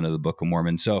fulfillment of the Book of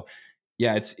Mormon. So,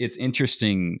 yeah, it's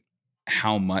interesting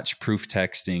how much proof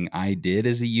texting I did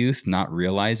as a youth, not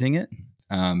realizing it,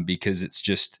 because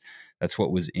that's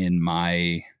what was in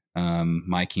my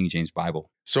my King James Bible.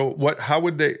 So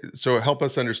help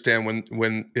us understand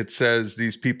when it says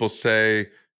these people say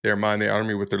they're mine, they honor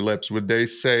me with their lips, would they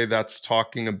say that's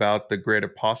talking about the great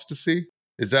apostasy?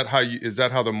 Is that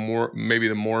how maybe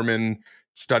the Mormon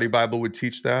study Bible would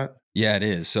teach that? Yeah, it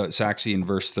is. So actually in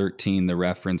verse 13, the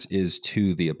reference is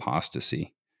to the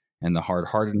apostasy, and the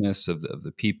hard-heartedness of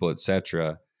the people,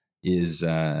 etc., is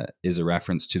a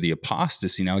reference to the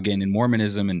apostasy. Now, again, in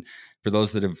Mormonism, and for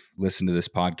those that have listened to this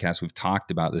podcast, we've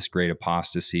talked about this great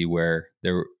apostasy where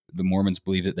the Mormons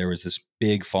believe that there was this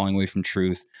big falling away from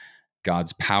truth.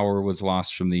 God's power was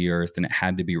lost from the earth, and it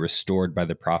had to be restored by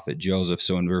the prophet Joseph.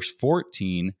 So in verse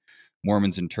 14,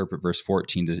 Mormons interpret verse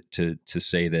 14 to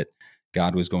say that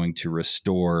God was going to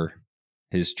restore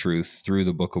his truth through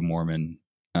the Book of Mormon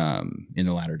in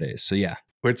the latter days. So, yeah.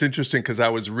 Well, it's interesting because I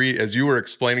was as you were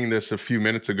explaining this a few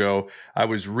minutes ago, I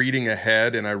was reading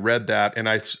ahead and I read that, and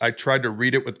I tried to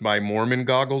read it with my Mormon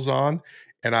goggles on,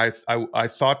 and I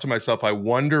thought to myself, I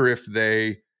wonder if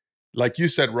they, like you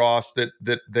said, Ross,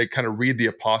 that they kind of read the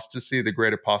apostasy, the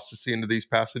great apostasy, into these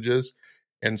passages,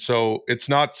 and so it's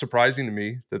not surprising to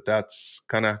me that that's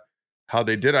kind of how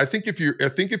they did it. I think if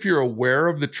you're aware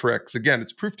of the tricks, again,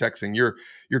 it's proof texting.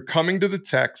 You're coming to the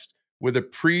text with a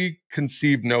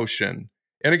preconceived notion.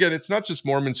 And again, it's not just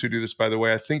Mormons who do this, by the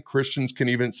way. I think Christians can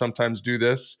even sometimes do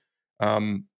this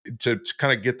to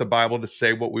kind of get the Bible to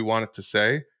say what we want it to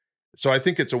say. So I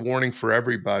think it's a warning for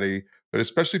everybody, but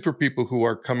especially for people who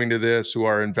are coming to this, who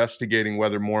are investigating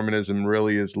whether Mormonism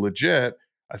really is legit.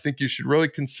 I think you should really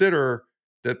consider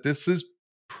that this is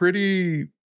pretty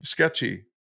sketchy.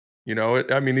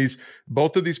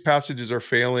 Both of these passages are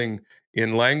failing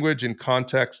in language, in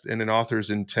context, and in author's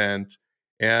intent.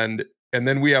 And And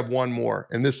then we have one more,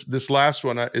 and this last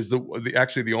one is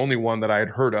actually the only one that I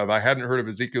had heard of. I hadn't heard of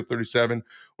Ezekiel 37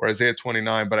 or Isaiah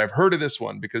 29, but I've heard of this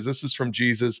one because this is from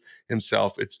Jesus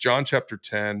himself. It's John chapter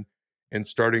 10, and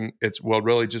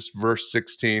really just verse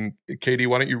 16. Katie,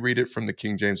 why don't you read it from the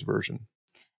King James Version?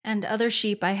 And other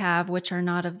sheep I have, which are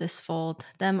not of this fold.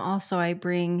 Them also I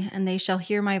bring, and they shall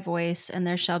hear my voice, and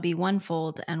there shall be one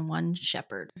fold and one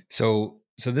shepherd. So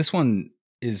this one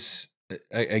is,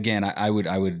 again, I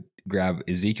would grab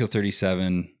Ezekiel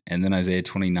 37 and then Isaiah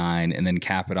 29 and then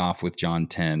cap it off with John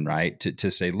 10, right?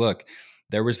 To say, look,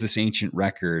 there was this ancient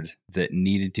record that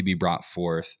needed to be brought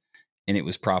forth, and it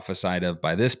was prophesied of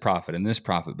by this prophet and this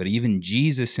prophet. But even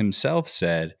Jesus himself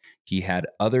said he had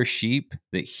other sheep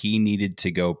that he needed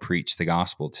to go preach the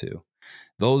gospel to.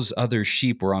 Those other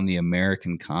sheep were on the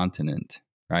American continent,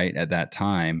 right, at that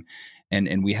time.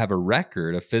 And we have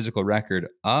a physical record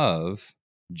of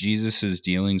Jesus's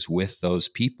dealings with those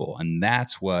people. And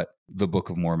that's what the Book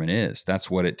of Mormon is.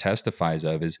 That's what it testifies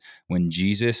of, is when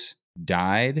Jesus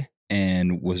died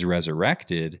and was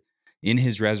resurrected, in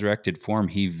his resurrected form,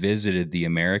 he visited the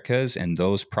Americas, and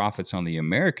those prophets on the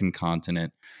American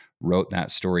continent wrote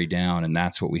that story down. And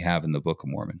that's what we have in the Book of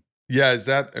Mormon. Yeah,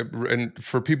 and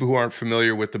for people who aren't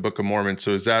familiar with the Book of Mormon,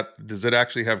 does it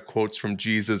actually have quotes from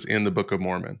Jesus in the Book of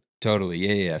Mormon? Totally.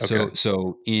 Yeah. Okay.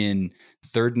 So in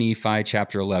 3rd Nephi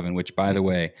chapter 11, which, by the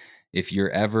way, if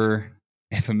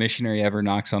a missionary ever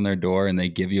knocks on their door and they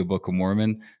give you a Book of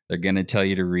Mormon, they're going to tell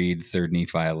you to read 3rd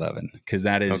Nephi 11, because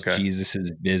that is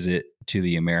Jesus's visit to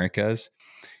the Americas.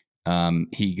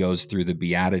 He goes through the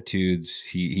Beatitudes.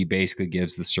 He basically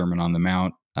gives the Sermon on the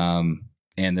Mount.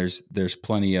 And there's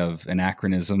plenty of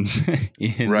anachronisms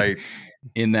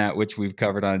in that, which we've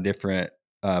covered on a different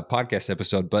podcast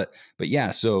episode. But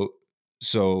yeah,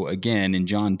 so again, in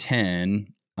John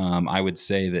 10, I would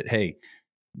say that, hey,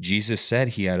 Jesus said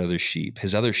he had other sheep.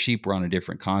 His other sheep were on a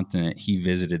different continent. He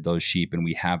visited those sheep, and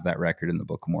we have that record in the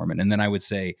Book of Mormon. And then I would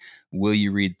say, will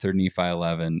you read 3rd Nephi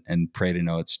 11 and pray to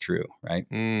know it's true, right?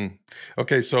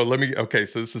 Okay, so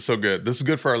this is so good. This is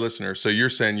good for our listeners. So you're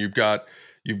saying you've got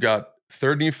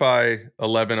 3rd Nephi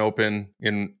 11 open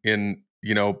in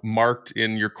marked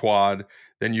in your quad.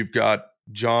 Then you've got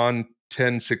John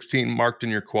 10:16 marked in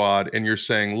your quad, and you're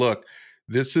saying, look,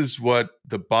 this is what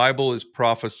the Bible is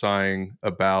prophesying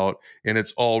about, and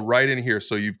it's all right in here.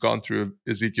 So you've gone through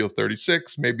Ezekiel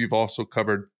 36. Maybe you've also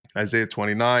covered Isaiah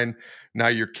 29. Now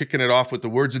you're kicking it off with the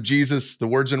words of Jesus, the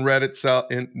words in red itself,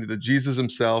 in the Jesus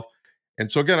himself. And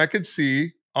so again, I could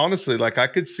see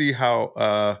how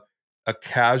a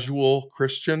casual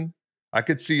Christian, I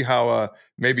could see how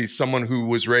maybe someone who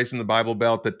was raised in the Bible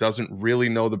Belt that doesn't really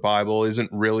know the Bible, isn't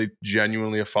really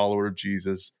genuinely a follower of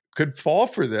Jesus, could fall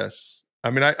for this. I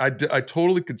mean, I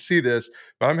totally could see this,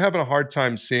 but I'm having a hard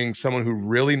time seeing someone who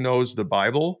really knows the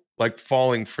Bible like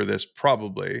falling for this,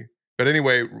 probably. But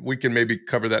anyway, we can maybe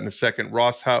cover that in a second.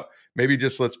 Ross,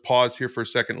 let's pause here for a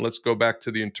second. Let's go back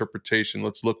to the interpretation.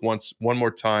 Let's look one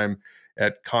more time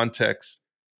at context,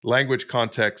 language,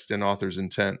 context, and author's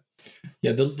intent.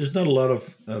 Yeah, there's not a lot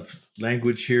of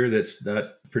language here that's not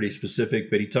pretty specific,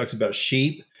 but he talks about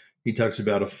sheep. He talks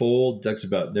about a fold, talks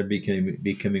about them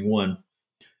becoming one.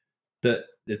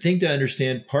 The thing to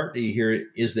understand partly here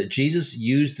is that Jesus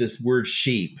used this word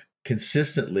sheep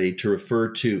consistently to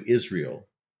refer to Israel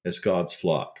as God's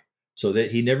flock. So that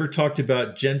he never talked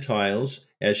about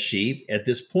Gentiles as sheep at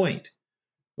this point,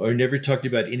 or never talked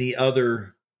about any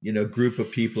other, group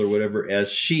of people or whatever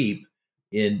as sheep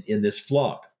in this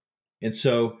flock. And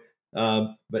so,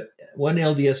 but one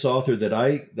LDS author that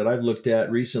I've looked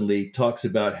at recently talks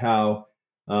about how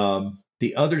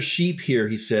the other sheep here,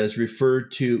 he says,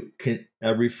 referred to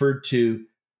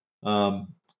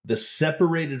the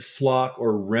separated flock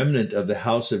or remnant of the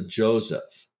house of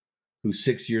Joseph, who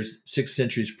 6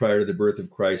 centuries prior to the birth of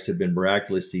Christ had been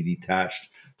miraculously detached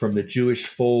from the Jewish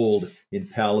fold in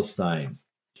Palestine,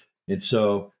 and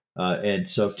so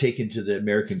taken to the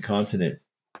American continent.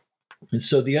 And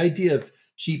so the idea of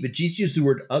sheep, but Jesus used the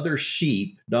word other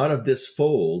sheep, not of this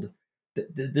fold.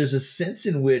 There's a sense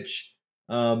in which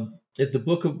if the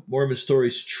Book of Mormon story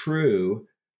is true,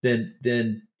 then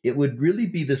it would really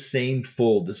be the same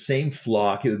fold, the same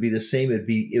flock. It would be the same. It would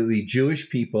be Jewish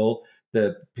people.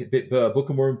 The Book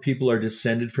of Mormon people are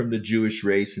descended from the Jewish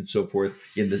race and so forth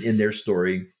in their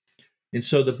story. And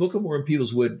so the Book of Mormon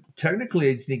peoples would technically,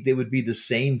 I think, they would be the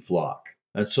same flock.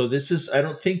 And so I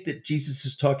don't think that Jesus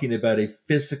is talking about a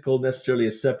physical, necessarily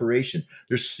a separation.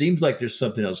 There seems like there's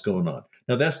something else going on.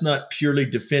 Now, that's not purely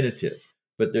definitive,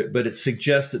 but it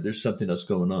suggests that there's something else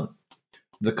going on.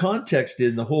 The context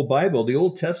in the whole Bible, the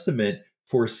Old Testament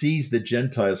foresees the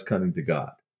Gentiles coming to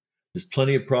God. There's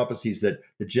plenty of prophecies that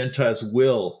the Gentiles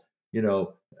will,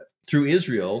 through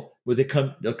Israel, where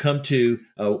they'll come to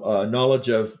a knowledge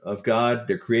of God,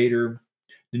 their Creator.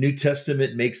 The New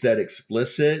Testament makes that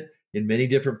explicit in many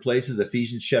different places.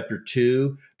 Ephesians chapter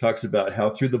 2 talks about how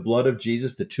through the blood of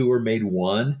Jesus, the two are made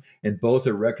one, and both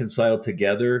are reconciled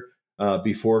together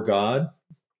before God.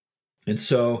 And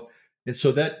so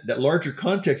that larger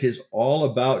context is all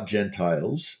about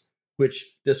Gentiles,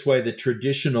 which that's why the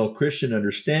traditional Christian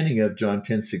understanding of John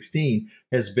 10:16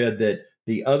 has been that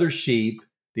the other sheep,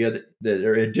 the other that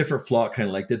are a different flock, kind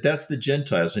of like that, that's the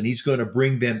Gentiles, and he's going to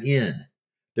bring them in.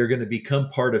 They're going to become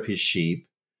part of his sheep.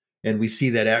 And we see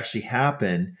that actually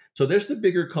happen. So there's the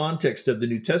bigger context of the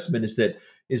New Testament is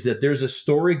that there's a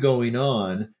story going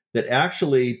on that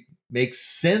actually makes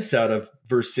sense out of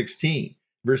verse 16.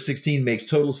 Verse 16 makes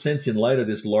total sense in light of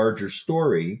this larger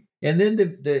story. And then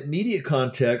the immediate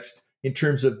context in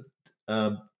terms of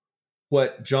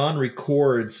what John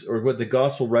records, or what the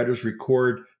gospel writers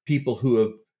record, people who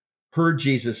have heard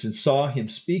Jesus and saw him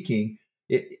speaking.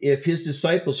 If his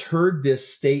disciples heard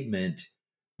this statement,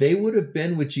 they would have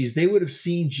been with Jesus. They would have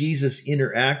seen Jesus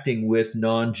interacting with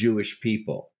non-Jewish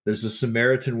people. There's a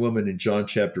Samaritan woman in John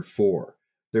chapter 4.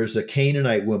 There's a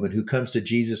Canaanite woman who comes to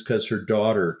Jesus because her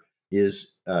daughter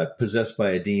is possessed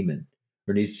by a demon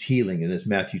or needs healing, and that's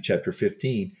Matthew chapter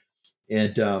 15.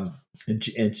 And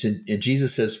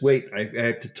Jesus says, wait, I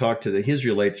have to talk to the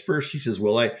Israelites first. She says,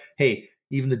 well, hey,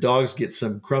 even the dogs get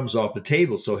some crumbs off the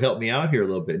table, so help me out here a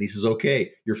little bit. And he says,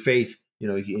 okay, your faith,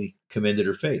 he commended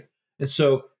her faith. And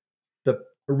so the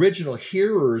original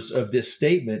hearers of this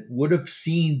statement would have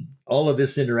seen all of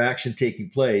this interaction taking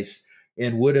place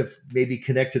and would have maybe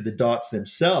connected the dots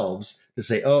themselves to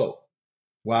say, oh,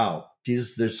 wow,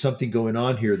 Jesus, there's something going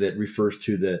on here that refers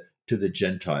to the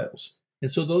Gentiles. And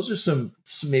so those are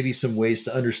maybe some ways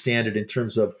to understand it in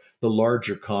terms of the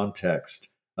larger context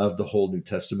of the whole New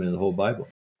Testament and the whole Bible.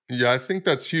 Yeah, I think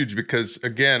that's huge because,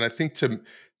 again, I think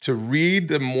to read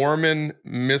the Mormon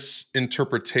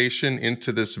misinterpretation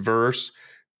into this verse,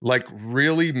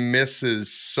 really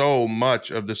misses so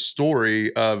much of the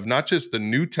story of not just the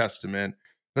New Testament,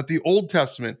 but the Old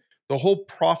Testament, the whole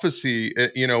prophecy,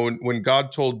 when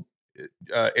God told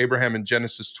Abraham in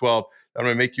Genesis 12, I'm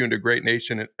going to make you into a great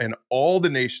nation, and all the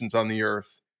nations on the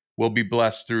earth will be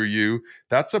blessed through you.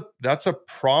 That's a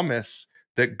promise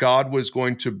that God was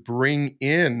going to bring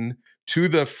in to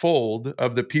the fold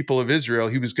of the people of Israel.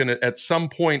 He was going to, at some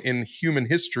point in human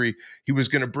history, he was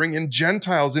going to bring in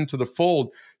Gentiles into the fold.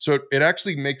 So it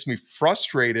actually makes me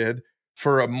frustrated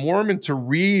for a Mormon to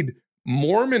read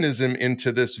Mormonism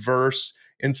into this verse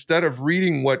instead of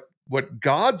reading what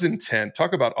God's intent,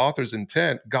 talk about author's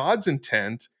intent, God's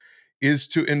intent is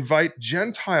to invite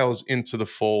Gentiles into the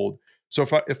fold. So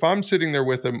if I'm sitting there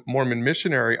with a Mormon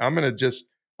missionary, I'm going to just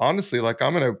honestly,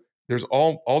 there's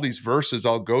all these verses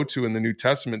I'll go to in the New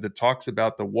Testament that talks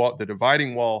about the wall, the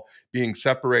dividing wall being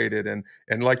separated.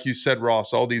 And like you said,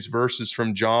 Ross, all these verses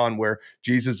from John where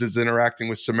Jesus is interacting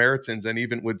with Samaritans and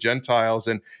even with Gentiles,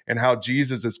 and how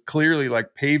Jesus is clearly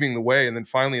paving the way. And then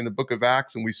finally in the book of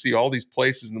Acts, and we see all these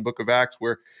places in the book of Acts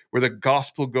where the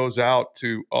gospel goes out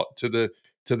to the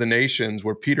nations,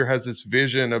 where Peter has this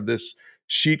vision of this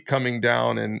sheet coming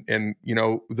down, and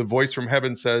the voice from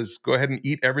heaven says, go ahead and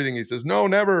eat everything. He says, no,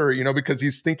 never, because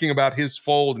he's thinking about his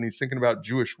fold, and he's thinking about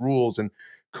Jewish rules and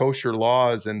kosher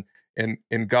laws, and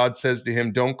God says to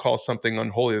him, don't call something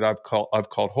unholy that I've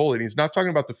called holy. And he's not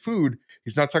talking about the food,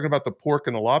 he's not talking about the pork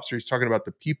and the lobster, he's talking about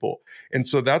the people. And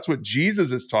so that's what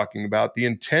Jesus is talking about. The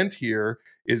intent here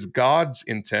is God's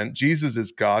intent. Jesus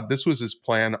is God. This was his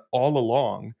plan all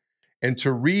along. And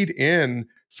to read in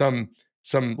some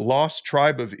lost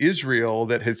tribe of Israel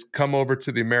that has come over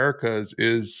to the Americas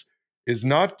is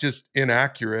not just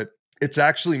inaccurate, it's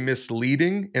actually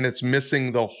misleading, and it's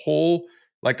missing the whole,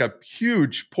 a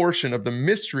huge portion of the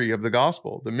mystery of the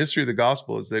gospel. The mystery of the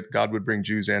gospel is that God would bring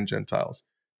Jews and Gentiles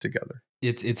together.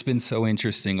 It's been so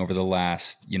interesting over the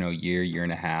last, year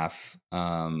and a half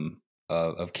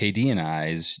of KD and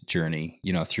I's journey,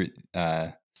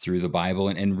 through the Bible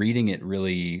and reading it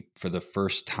really for the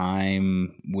first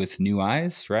time with new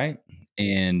eyes, right?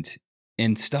 And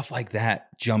stuff like that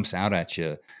jumps out at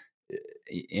you.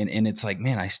 And it's like,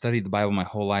 man, I studied the Bible my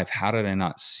whole life. How did I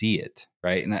not see it,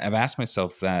 right? And I've asked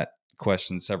myself that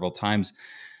question several times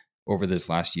over this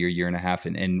last year and a half.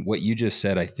 And what you just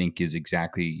said, I think, is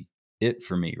exactly it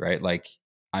for me, right?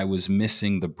 I was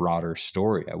missing the broader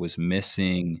story. I was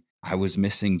missing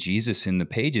Jesus in the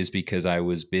pages because I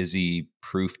was busy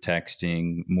proof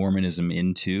texting Mormonism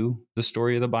into the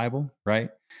story of the Bible, right?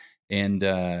 And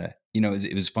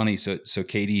it was funny. So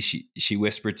Katie, she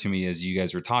whispered to me as you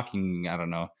guys were talking, I don't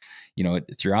know,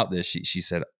 throughout this, she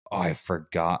said, "Oh, I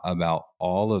forgot about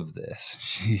all of this."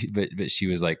 But she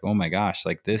was like, "Oh my gosh,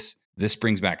 like this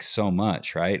brings back so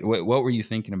much," right? What were you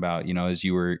thinking about, as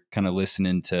you were kind of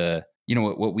listening to,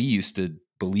 what we used to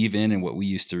believe in and what we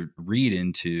used to read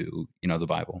into, the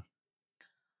Bible?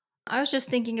 I was just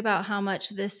thinking about how much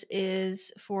this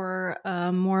is for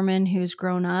a Mormon who's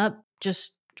grown up,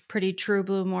 just pretty true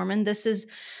blue Mormon. This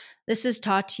is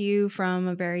taught to you from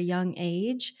a very young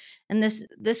age, and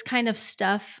this kind of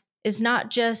stuff is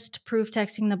not just proof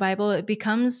texting the Bible. It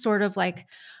becomes sort of like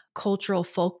cultural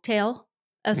folktale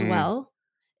as Mm, well.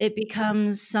 It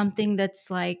becomes something that's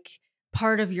like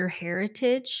part of your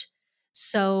heritage.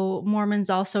 So Mormons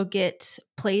also get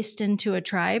placed into a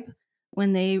tribe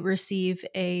when they receive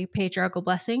a patriarchal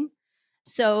blessing.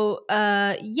 So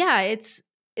yeah,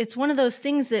 it's one of those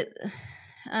things that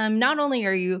not only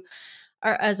are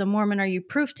as a Mormon are you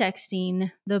proof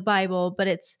texting the Bible, but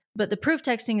the proof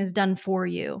texting is done for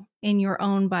you in your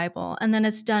own Bible, and then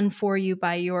it's done for you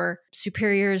by your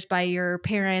superiors, by your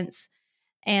parents,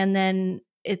 and then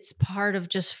it's part of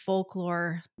just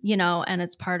folklore, and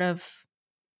it's part of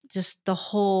just the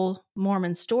whole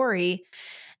Mormon story.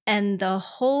 And the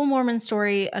whole Mormon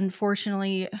story,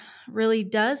 unfortunately, really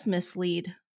does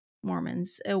mislead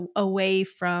Mormons away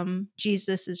from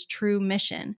Jesus's true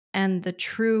mission and the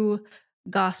true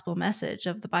gospel message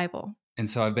of the Bible. And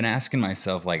so I've been asking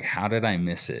myself, like, how did I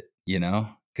miss it?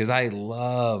 Because I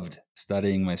loved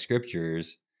studying my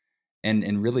scriptures,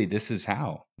 and really, this is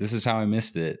how I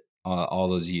missed it all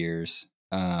those years.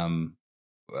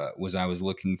 Was I was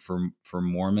looking for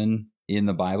Mormon in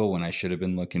the Bible when I should have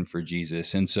been looking for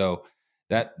Jesus, and so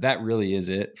that really is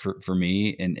it for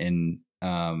me. And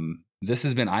this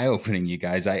has been eye opening, you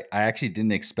guys. I actually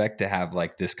didn't expect to have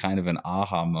like this kind of an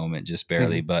aha moment, just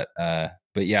barely, but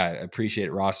yeah, I appreciate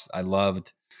it, Ross. I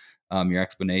loved your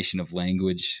explanation of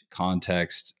language,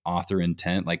 context, author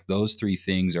intent. Like those three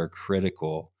things are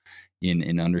critical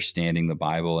in understanding the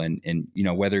Bible. And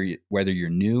whether you're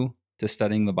new to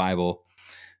studying the Bible,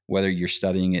 whether you're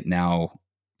studying it now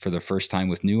for the first time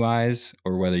with new eyes,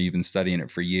 or whether you've been studying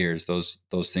it for years, those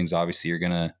things obviously are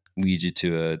going to lead you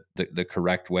to the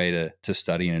correct way to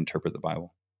study and interpret the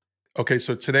Bible. Okay,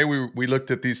 so today we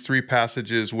looked at these three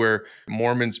passages where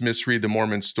Mormons misread the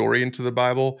Mormon story into the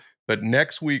Bible. But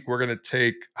next week we're going to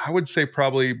take, I would say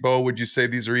probably, Bo, would you say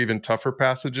these are even tougher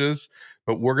passages?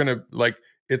 But we're going to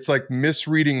it's like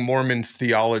misreading Mormon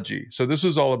theology. So this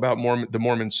was all about the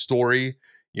Mormon story,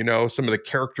 some of the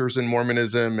characters in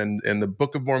Mormonism and the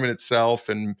Book of Mormon itself,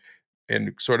 and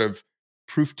sort of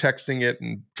proof texting it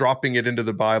and dropping it into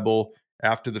the Bible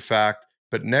after the fact.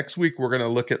 But next week, we're going to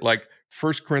look at like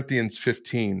 1 Corinthians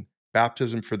 15,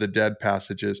 baptism for the dead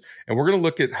passages. And we're going to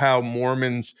look at how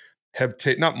Mormons have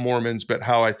not Mormons, but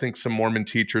how I think some Mormon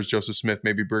teachers, Joseph Smith,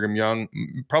 maybe Brigham Young,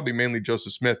 probably mainly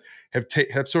Joseph Smith,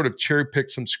 have sort of cherry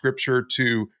picked some scripture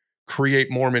to create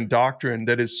Mormon doctrine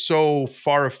that is so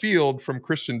far afield from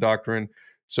Christian doctrine.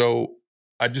 So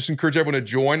I just encourage everyone to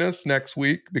join us next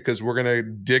week because we're going to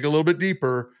dig a little bit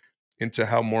deeper into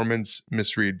how Mormons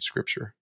misread scripture.